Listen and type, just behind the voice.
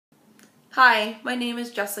Hi, my name is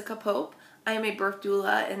Jessica Pope. I am a birth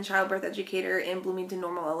doula and childbirth educator in Bloomington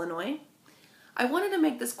Normal, Illinois. I wanted to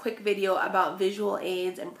make this quick video about visual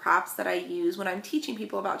aids and props that I use when I'm teaching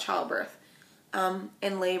people about childbirth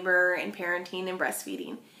and labor and parenting and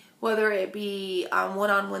breastfeeding. Whether it be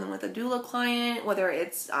one-on-one with a doula client, whether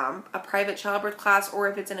it's a private childbirth class, or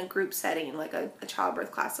if it's in a group setting like a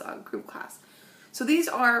childbirth class, a group class. So these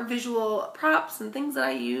are visual props and things that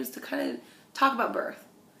I use to kind of talk about birth.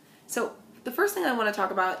 So the first thing I want to talk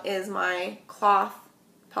about is my cloth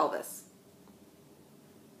pelvis.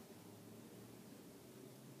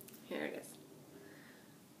 Here it is.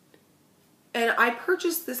 And I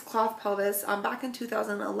purchased this cloth pelvis back in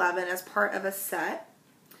 2011 as part of a set.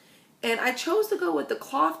 And I chose to go with the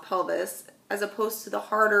cloth pelvis as opposed to the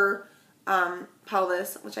harder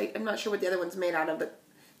pelvis, which I'm not sure what the other one's made out of, but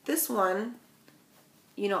this one,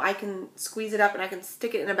 you know, I can squeeze it up and I can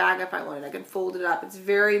stick it in a bag if I wanted. I can fold it up. It's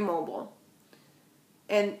very mobile.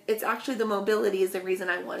 And it's actually the mobility is the reason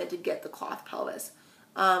I wanted to get the cloth pelvis.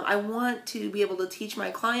 I want to be able to teach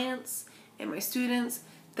my clients and my students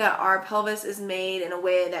that our pelvis is made in a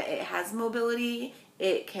way that it has mobility.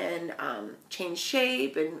 It can change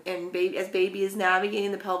shape, and as baby is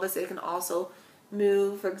navigating the pelvis, it can also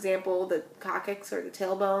move. For example, the coccyx or the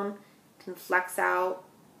tailbone can flex out.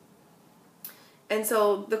 And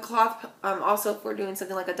so the cloth, also if we're doing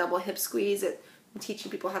something like a double hip squeeze, I'm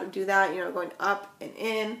teaching people how to do that, you know, going up and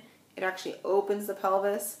in. It actually opens the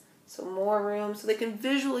pelvis, so more room, so they can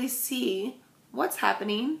visually see what's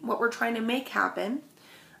happening, what we're trying to make happen.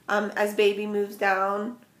 As baby moves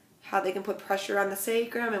down, how they can put pressure on the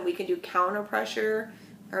sacrum, and we can do counter pressure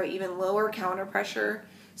or even lower counter pressure.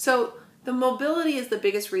 So the mobility is the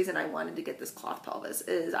biggest reason I wanted to get this cloth pelvis.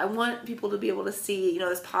 Is I want people to be able to see, you know,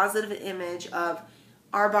 this positive image of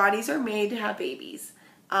our bodies are made to have babies.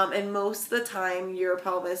 And most of the time, your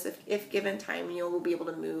pelvis, if given time, you'll be able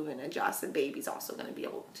to move and adjust, and baby's also going to be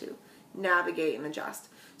able to navigate and adjust.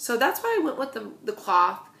 So that's why I went with the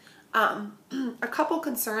cloth. A couple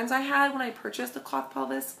concerns I had when I purchased the cloth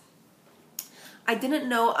pelvis. I didn't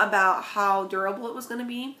know about how durable it was going to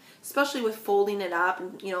be, especially with folding it up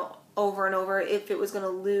and, you know, over and over, if it was going to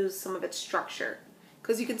lose some of its structure.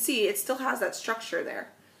 Because you can see it still has that structure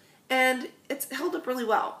there. And it's held up really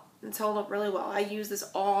well. It's held up really well. I use this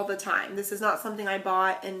all the time. This is not something I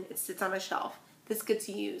bought and it sits on a shelf. This gets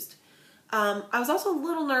used. I was also a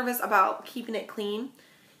little nervous about keeping it clean.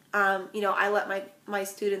 You know, I let my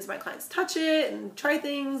students, my clients touch it and try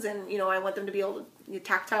things, and, you know, I want them to be able to be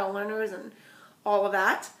tactile learners and all of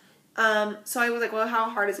that. So I was like, well,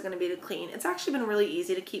 how hard is it going to be to clean? It's actually been really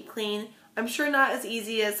easy to keep clean. I'm sure not as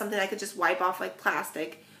easy as something I could just wipe off like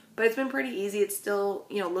plastic, but it's been pretty easy. It's still,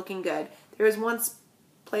 you know, looking good. There was one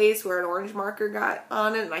place where an orange marker got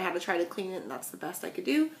on it and I had to try to clean it, and that's the best I could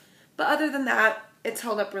do. But other than that, it's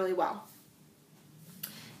held up really well.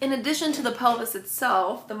 In addition to the pelvis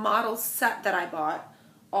itself, the model set that I bought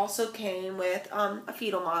also came with a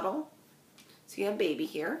fetal model. So you have baby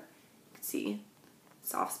here. You can see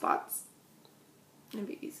soft spots in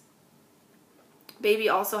babies. Baby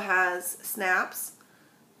also has snaps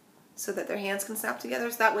so that their hands can snap together.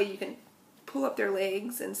 So that way you can pull up their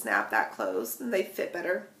legs and snap that close and they fit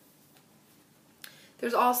better.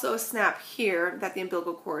 There's also a snap here that the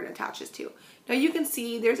umbilical cord attaches to. Now you can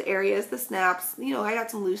see there's areas, the snaps, you know, I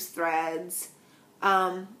got some loose threads.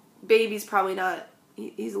 Baby's probably not,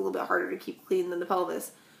 he's a little bit harder to keep clean than the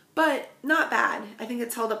pelvis, but not bad. I think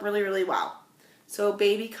it's held up really, really well. So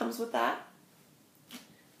baby comes with that.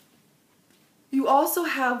 You also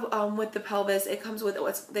have, with the pelvis, it comes with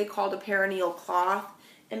what's they call a perineal cloth.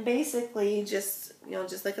 And basically just, you know,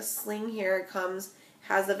 just like a sling here, it comes,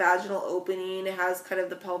 has the vaginal opening, it has kind of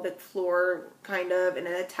the pelvic floor kind of, and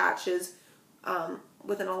it attaches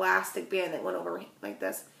with an elastic band that went over like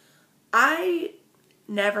this. I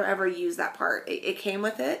never ever used that part. It came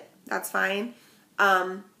with it. That's fine.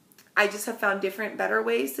 I just have found different, better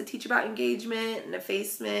ways to teach about engagement and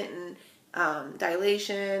effacement and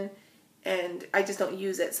dilation, and I just don't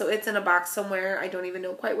use it. So it's in a box somewhere. I don't even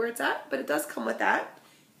know quite where it's at, but it does come with that.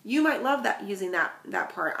 You might love that, using that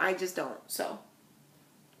part. I just don't. So,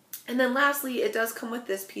 and then lastly, it does come with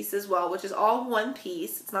this piece as well, which is all one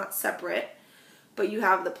piece. It's not separate, but you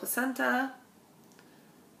have the placenta,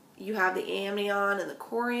 you have the amnion and the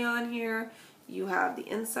chorion here, you have the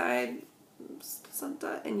inside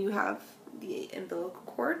placenta, and you have the umbilical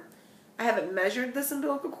cord. I haven't measured this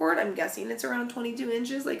umbilical cord. I'm guessing it's around 22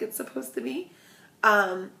 inches like it's supposed to be.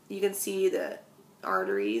 You can see the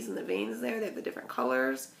arteries and the veins there. They have the different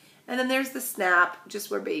colors. And then there's the snap,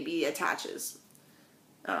 just where baby attaches.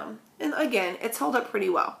 And again, it's held up pretty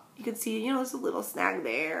well. You can see, you know, there's a little snag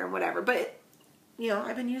there and whatever. But, you know,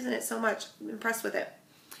 I've been using it so much. I'm impressed with it.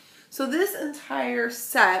 So this entire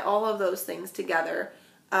set, all of those things together,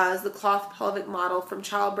 is the cloth pelvic model from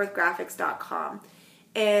childbirthgraphics.com.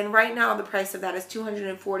 And right now the price of that is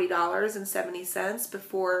 $240.70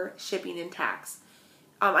 before shipping and tax.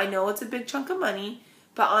 I know it's a big chunk of money,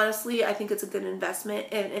 but honestly, I think it's a good investment.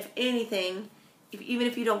 And if anything, even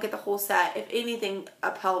if you don't get the whole set, if anything,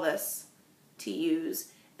 a pelvis to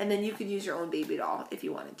use. And then you could use your own baby doll if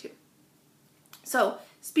you wanted to. So,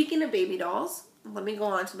 speaking of baby dolls, let me go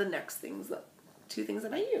on to the next things, two things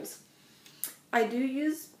that I use. I do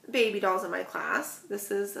use baby dolls in my class. This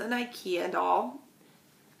is an IKEA doll.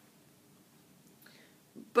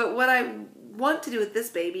 But what I want to do with this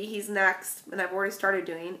baby, he's next, and I've already started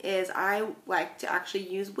doing, is I like to actually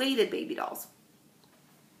use weighted baby dolls.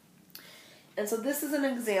 And so this is an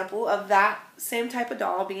example of that same type of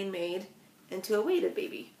doll being made into a weighted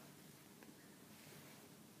baby.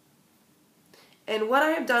 And what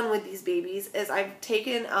I have done with these babies is I've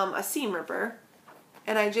taken a seam ripper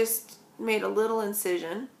and I just made a little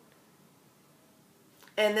incision,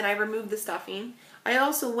 and then I removed the stuffing. I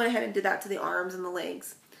also went ahead and did that to the arms and the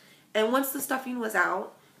legs. And once the stuffing was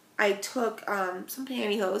out, I took some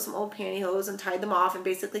pantyhose, some old pantyhose, and tied them off and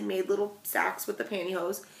basically made little sacks with the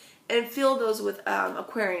pantyhose and filled those with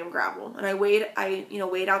aquarium gravel. And I weighed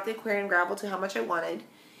out the aquarium gravel to how much I wanted.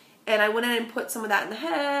 And I went in and put some of that in the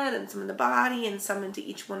head and some in the body and some into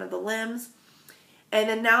each one of the limbs. And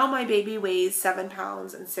then now my baby weighs 7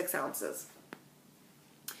 pounds and 6 ounces.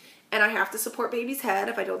 And I have to support baby's head.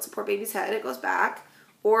 If I don't support baby's head, it goes back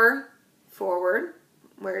or forward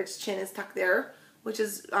where its chin is tucked there, which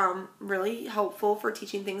is really helpful for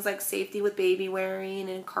teaching things like safety with baby wearing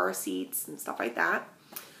and car seats and stuff like that.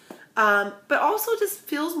 But also just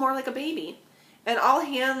feels more like a baby. And I'll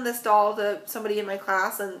hand this doll to somebody in my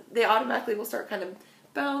class and they automatically will start kind of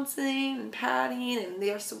bouncing and patting, and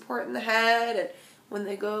they're supporting the head. And when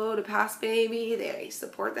they go to pass baby, they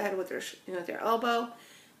support the head with their elbow.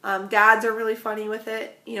 Dads are really funny with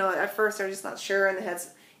it. You know, at first they're just not sure, and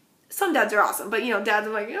some dads are awesome, but you know, dads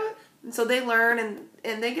are like, and so they learn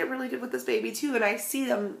and they get really good with this baby too. And I see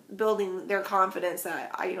them building their confidence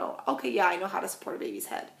that okay, yeah, I know how to support a baby's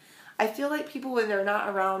head. I feel like people, when they're not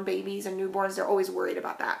around babies and newborns, they're always worried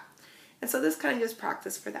about that. And so this kind of gives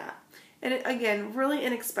practice for that. And again, really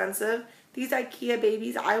inexpensive. These IKEA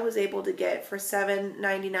babies I was able to get for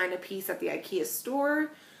 $7.99 a piece at the IKEA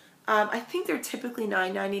store. I think they're typically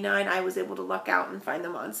 $9.99. I was able to luck out and find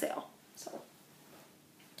them on sale. So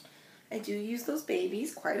I do use those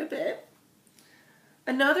babies quite a bit.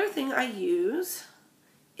 Another thing I use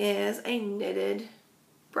is a knitted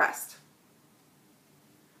breast.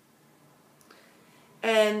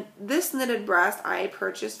 And this knitted breast I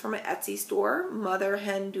purchased from an Etsy store, Mother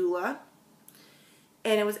Hen Doula.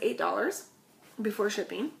 And it was $8 before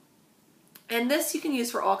shipping. And this you can use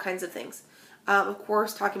for all kinds of things. Of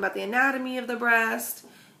course, talking about the anatomy of the breast.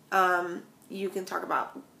 You can talk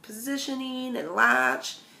about positioning and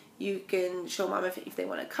latch. You can show mom if they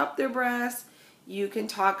want to cup their breast. You can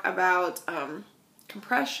talk about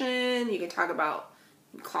compression. You can talk about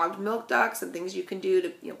clogged milk ducts and things you can do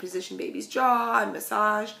to position baby's jaw and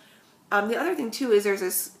massage. The other thing too is there's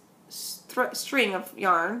this string of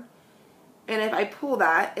yarn, and if I pull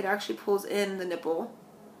that, it actually pulls in the nipple.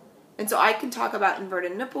 And so I can talk about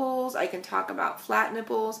inverted nipples, I can talk about flat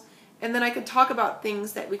nipples, and then I can talk about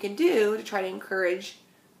things that we can do to try to encourage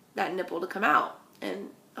that nipple to come out. And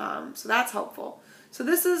so that's helpful. So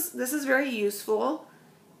this is very useful.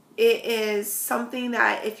 It is something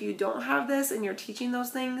that if you don't have this and you're teaching those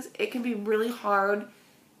things, it can be really hard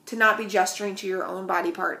to not be gesturing to your own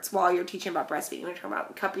body parts while you're teaching about breastfeeding. We're talking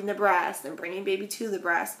about cupping the breast and bringing baby to the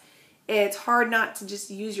breast. It's hard not to just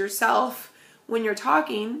use yourself when you're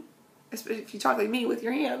talking, especially if you talk like me with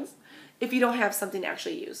your hands, if you don't have something to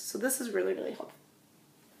actually use. So this is really, really helpful.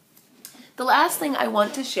 The last thing I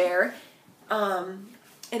want to share,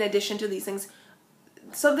 in addition to these things,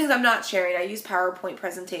 some things I'm not sharing. I use PowerPoint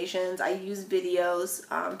presentations. I use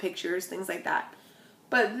videos, pictures, things like that.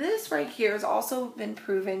 But this right here has also been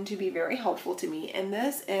proven to be very helpful to me. And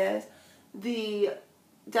this is the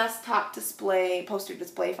desktop display, poster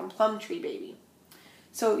display from Plum Tree Baby.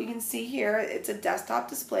 So you can see here, it's a desktop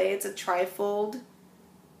display. It's a trifold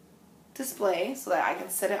display so that I can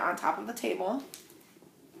sit it on top of the table.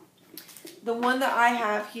 The one that I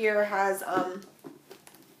have here has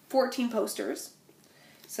 14 posters.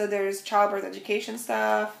 So there's childbirth education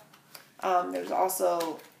stuff. There's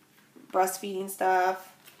also breastfeeding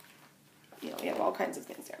stuff. You have all kinds of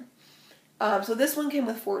things there. So this one came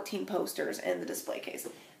with 14 posters in the display case.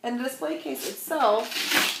 And the display case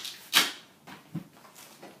itself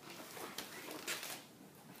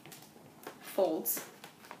folds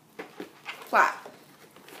flat.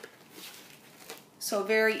 So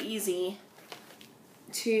very easy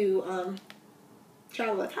to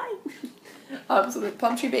travel with. Hi. So the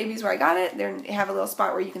Plumtree Babies where I got it, they have a little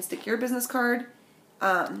spot where you can stick your business card,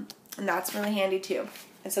 and that's really handy too.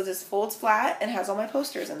 And so this folds flat and has all my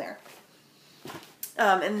posters in there.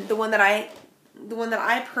 And the one that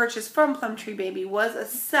I purchased from Plumtree Baby was a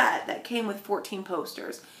set that came with 14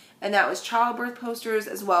 posters, and that was childbirth posters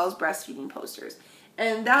as well as breastfeeding posters.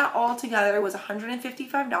 And that all together was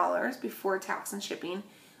 $155 before tax and shipping.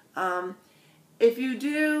 If you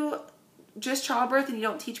do just childbirth and you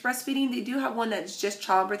don't teach breastfeeding, they do have one that's just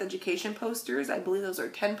childbirth education posters. I believe those are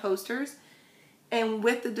 10 posters. And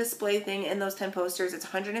with the display thing in those 10 posters, it's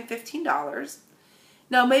 $115.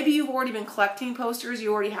 Now, maybe you've already been collecting posters,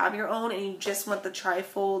 you already have your own, and you just want the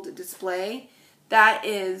trifold display. That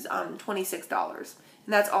is $26.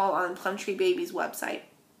 And that's all on Plumtree Baby's website.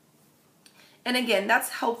 And again, that's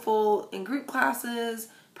helpful in group classes,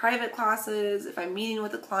 private classes, if I'm meeting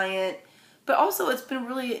with a client. But also it's been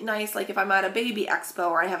really nice, like if I'm at a baby expo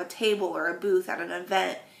or I have a table or a booth at an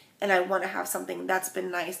event and I want to have something, that's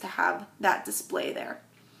been nice to have that display there.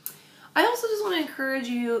 I also just want to encourage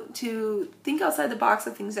you to think outside the box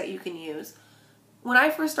of things that you can use. When I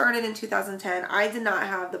first started in 2010, I did not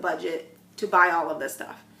have the budget to buy all of this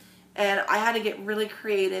stuff. And I had to get really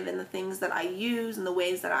creative in the things that I use and the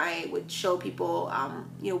ways that I would show people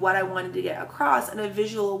what I wanted to get across in a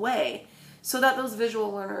visual way so that those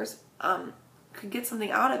visual learners could get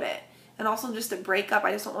something out of it. And also just to break up,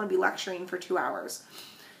 I just don't want to be lecturing for 2 hours.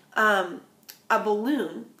 A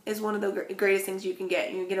balloon is one of the greatest things you can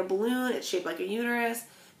get. You can get a balloon, it's shaped like a uterus.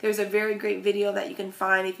 There's a very great video that you can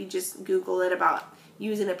find if you just Google it about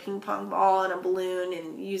using a ping pong ball and a balloon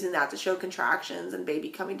and using that to show contractions and baby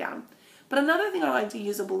coming down. But another thing I like to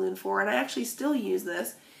use a balloon for, and I actually still use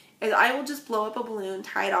this, is I will just blow up a balloon,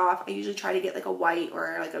 tie it off. I usually try to get like a white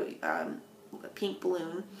or like a pink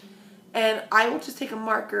balloon. And I will just take a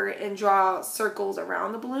marker and draw circles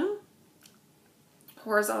around the balloon,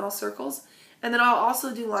 horizontal circles. And then I'll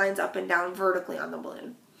also do lines up and down vertically on the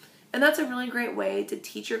balloon. And that's a really great way to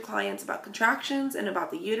teach your clients about contractions and about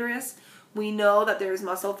the uterus. We know that there's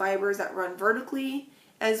muscle fibers that run vertically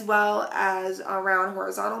as well as around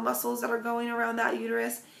horizontal muscles that are going around that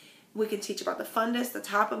uterus. We can teach about the fundus, the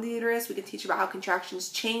top of the uterus. We can teach about how contractions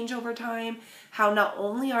change over time, how not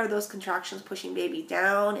only are those contractions pushing baby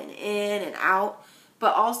down and in and out,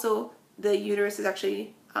 but also the uterus is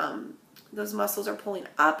actually, those muscles are pulling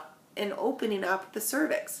up and opening up the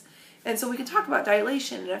cervix. And so we can talk about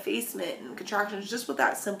dilation and effacement and contractions just with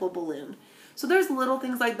that simple balloon. So there's little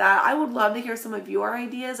things like that. I would love to hear some of your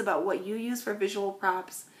ideas about what you use for visual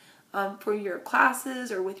props for your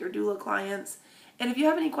classes or with your doula clients. And if you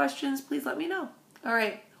have any questions, please let me know. All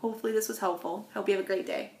right. Hopefully this was helpful. Hope you have a great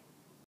day.